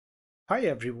Hi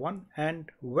everyone and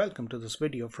welcome to this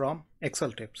video from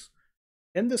ExcelTips.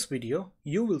 In this video,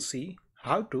 you will see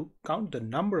how to count the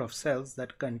number of cells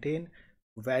that contain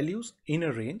values in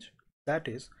a range, that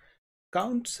is,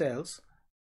 count cells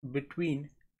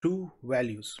between two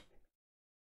values.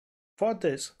 For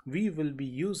this, we will be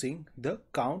using the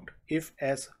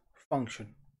Countifs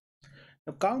function.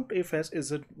 Now, Countifs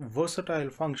is a versatile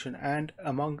function, and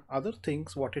among other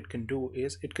things, what it can do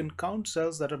is it can count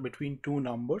cells that are between two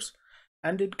numbers,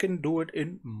 and it can do it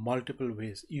in multiple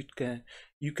ways. You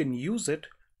can use it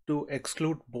to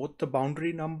exclude both the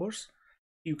boundary numbers.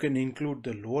 You can include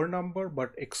the lower number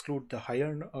but exclude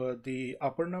the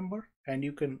upper number, and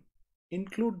you can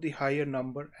include the higher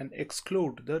number and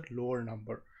exclude the lower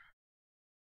number.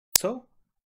 So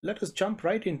let us jump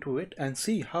right into it and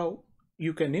see how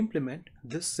you can implement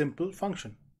this simple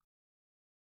function.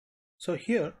 So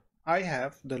here I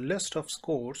have the list of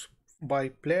scores by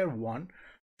player 1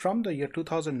 from the year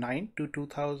 2009 to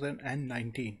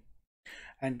 2019.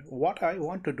 And what I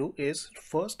want to do is,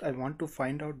 first I want to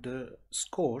find out the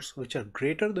scores which are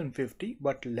greater than 50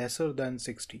 but lesser than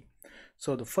 60.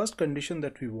 So the first condition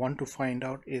that we want to find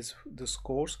out is the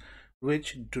scores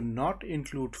which do not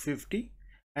include 50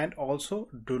 and also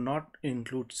do not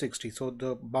include 60. So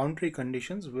the boundary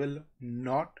conditions will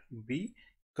not be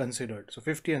considered. So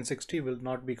 50 and 60 will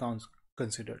not be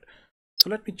considered. So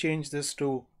let me change this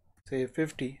to say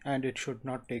 50, and it should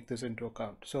not take this into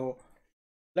account. So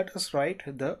let us write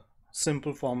the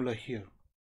simple formula here.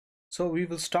 So we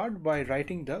will start by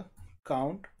writing the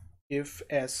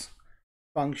Countifs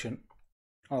function,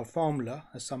 or formula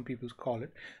as some people call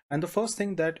it, and the first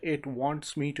thing that it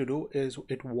wants me to do is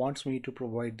it wants me to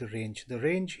provide the range. The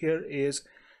range here is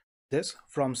this,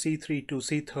 from C3 to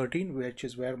C13, which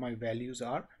is where my values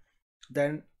are.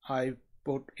 Then I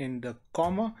put in the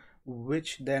comma,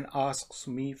 which then asks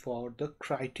me for the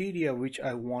criteria which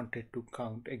I wanted to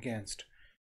count against.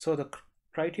 So the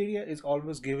criteria is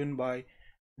always given by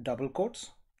double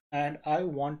quotes, and I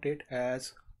want it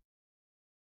as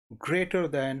greater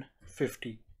than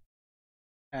 50,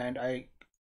 and I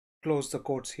close the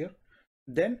quotes here.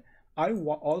 Then I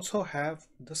also have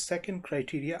the second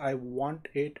criteria.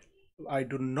 I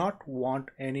do not want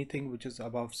anything which is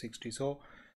above 60. So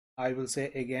I will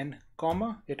say again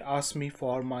comma, it asks me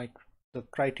for the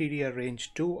criteria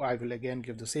range 2. I will again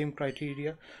give the same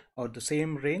criteria or the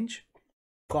same range,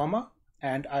 comma,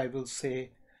 and I will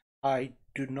say I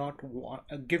do not want,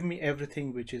 give me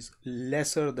everything which is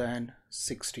lesser than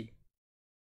 60,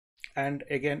 and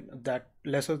again that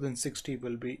lesser than 60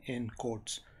 will be in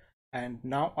quotes. And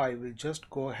now I will just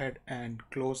go ahead and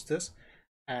close this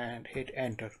and hit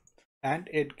enter, and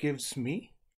it gives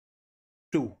me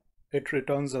 2. It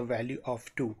returns a value of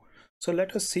 2. So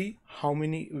let us see how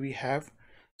many we have.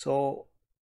 So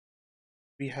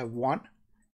we have 1,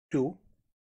 2,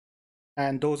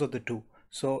 and those are the 2.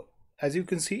 So as you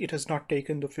can see, it has not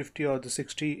taken the 50 or the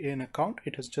 60 in account.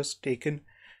 It has just taken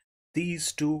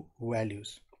these 2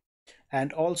 values.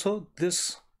 And also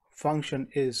this function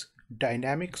is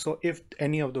dynamic, so if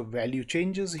any of the value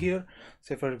changes here,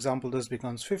 say for example this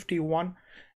becomes 51,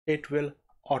 it will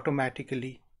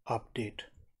automatically update.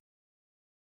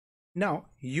 Now,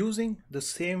 using the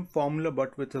same formula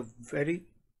but with a very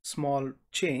small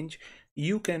change,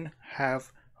 you can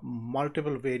have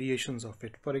multiple variations of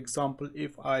it. For example,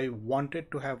 if I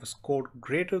wanted to have a score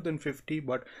greater than 50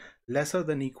 but lesser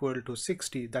than equal to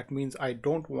 60, that means I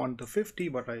don't want the 50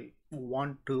 but I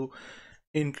want to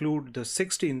include the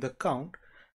 60 in the count.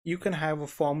 You can have a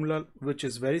formula which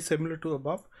is very similar to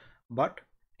above, but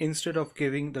instead of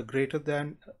giving the greater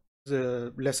than,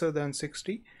 the lesser than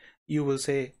 60, you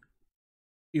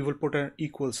will put an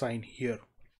equal sign here.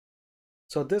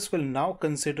 So this will now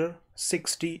consider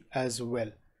 60 as well.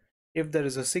 If there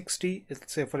is a 60,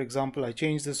 let's say for example I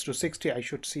change this to 60, I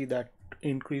should see that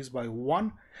increase by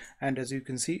 1, and as you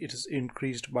can see it is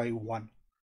increased by 1.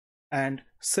 And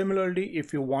similarly,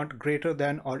 if you want greater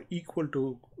than or equal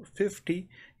to 50,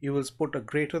 you will put a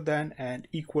greater than and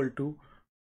equal to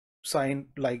sign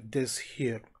like this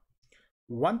here.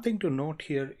 One thing to note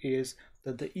here is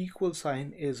that the equal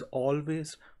sign is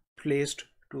always placed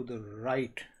to the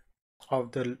right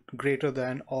of the greater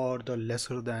than or the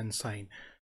lesser than sign.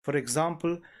 For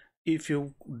example, if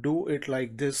you do it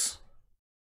like this,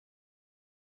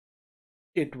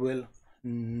 it will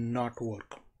not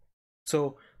work.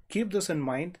 So keep this in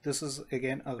mind. This is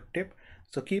again a tip.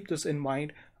 So keep this in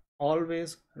mind.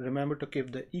 Always remember to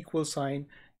keep the equal sign,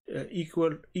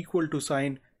 equal to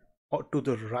sign to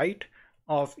the right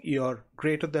of your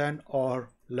greater than or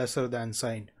lesser than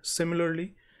sign.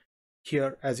 Similarly,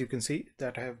 here as you can see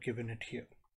that I have given it here.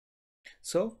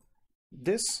 So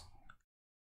this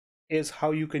is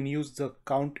how you can use the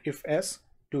Countifs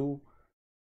to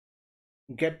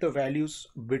get the values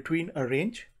between a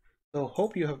range. So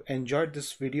hope you have enjoyed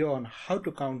this video on how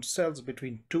to count cells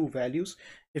between two values.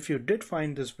 If you did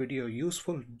find this video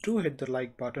useful, do hit the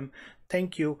like button.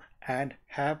 Thank you and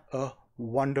have a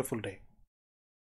wonderful day.